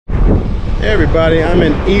Hey everybody, I'm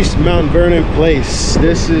in East Mount Vernon Place.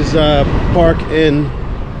 This is a park in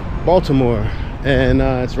Baltimore, and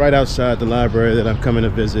it's right outside the library that I'm coming to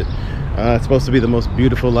visit. It's supposed to be the most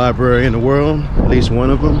beautiful library in the world, at least one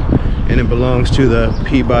of them, and it belongs to the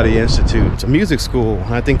Peabody Institute. It's a music school.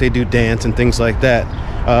 I think they do dance and things like that.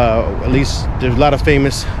 At least there's a lot of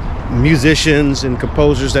famous musicians and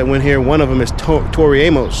composers that went here. One of them is Tori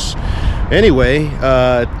Amos. Anyway,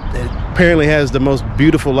 it apparently has the most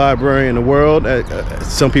beautiful library in the world,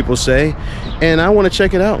 some people say, and I want to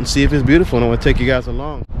check it out and see if it's beautiful, and I want to take you guys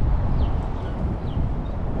along.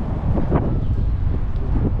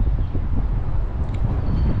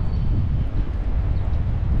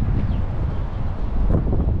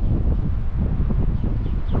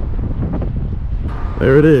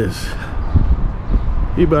 There it is,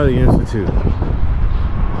 Peabody Institute.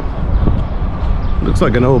 Looks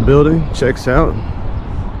like an old building. Checks out.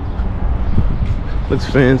 Looks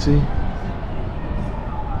fancy.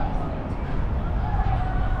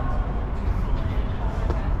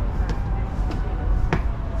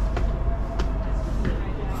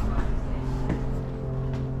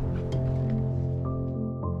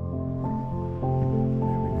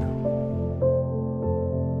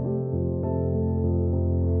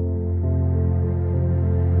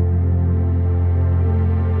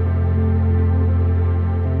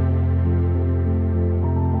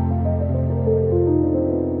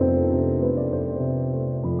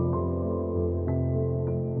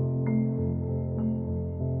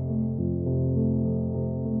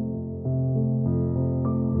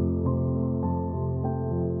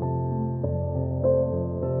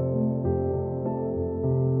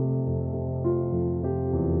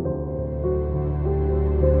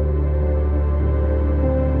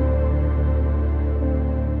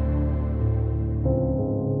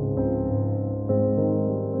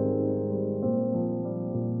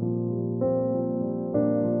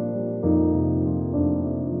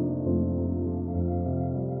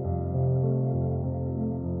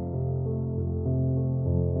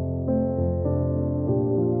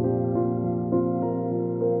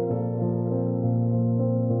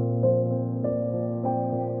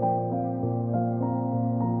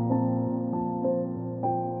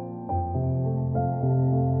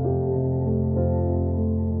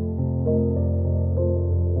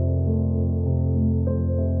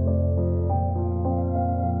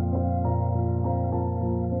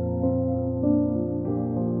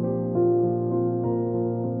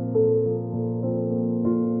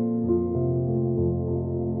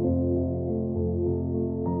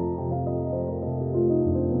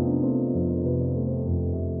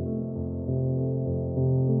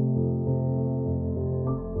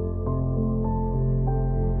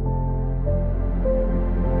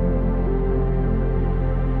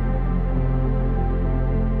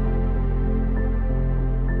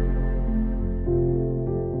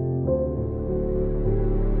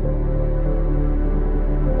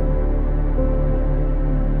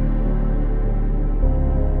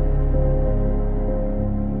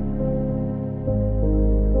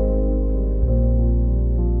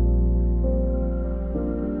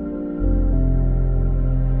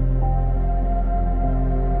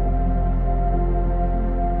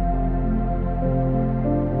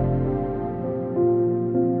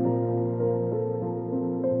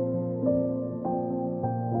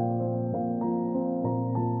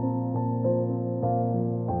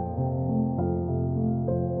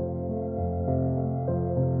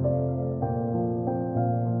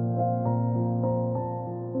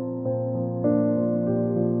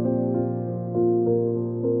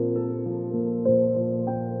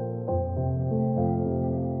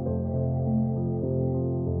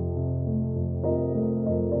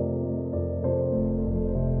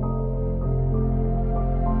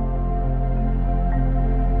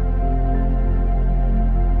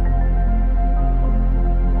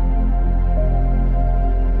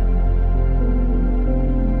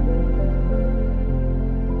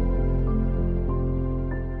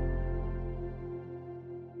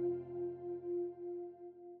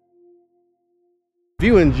 If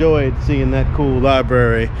you enjoyed seeing that cool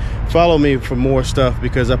library, follow me for more stuff,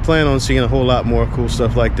 because I plan on seeing a whole lot more cool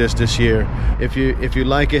stuff like this year. If you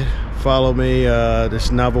like it, follow me, this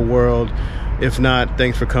novel world. If not,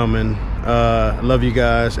 thanks for coming. Love you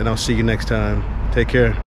guys, and I'll see you next time. Take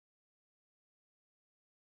care.